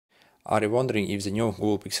Are you wondering if the new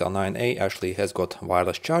Google Pixel 9a actually has got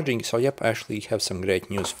wireless charging? So yep, I actually have some great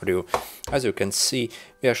news for you. As you can see,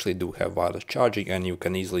 we actually do have wireless charging, and you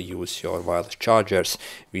can easily use your wireless chargers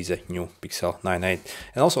with the new Pixel 9a.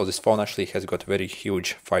 And also this phone actually has got very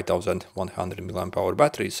huge 5100 mAh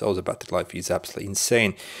battery, so the battery life is absolutely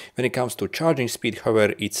insane. When it comes to charging speed,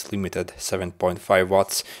 however, it's limited 7.5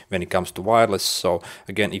 watts when it comes to wireless. So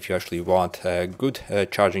again, if you actually want a good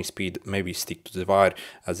charging speed, maybe stick to the wire,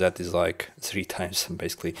 as that is like 3 times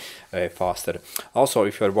basically faster. Also,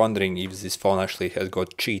 if you're wondering if this phone actually has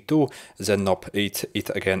got QI2, then nope,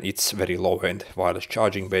 it's very low-end wireless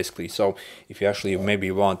charging basically. So if you actually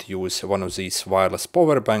maybe want to use one of these wireless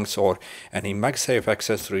power banks or any MagSafe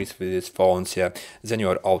accessories with these phones, yeah, then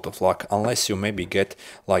you're out of luck, unless you maybe get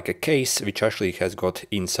like a case which actually has got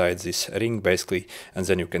inside this ring basically, and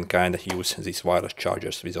then you can kind of use these wireless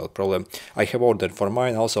chargers without problem. I have ordered for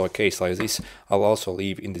mine also a case like this. I'll also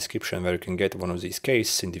leave in description where you can get one of these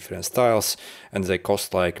cases in different styles, and they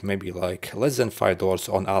cost like maybe like less than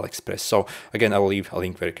 $5 on AliExpress. So again, I'll leave a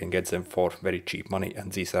link where you can get them for very cheap money,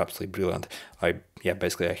 and these are absolutely brilliant.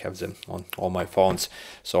 Basically I have them on all my phones,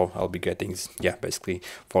 so I'll be getting basically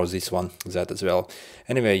for this one that as well.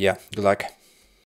 Anyway, yeah, good luck.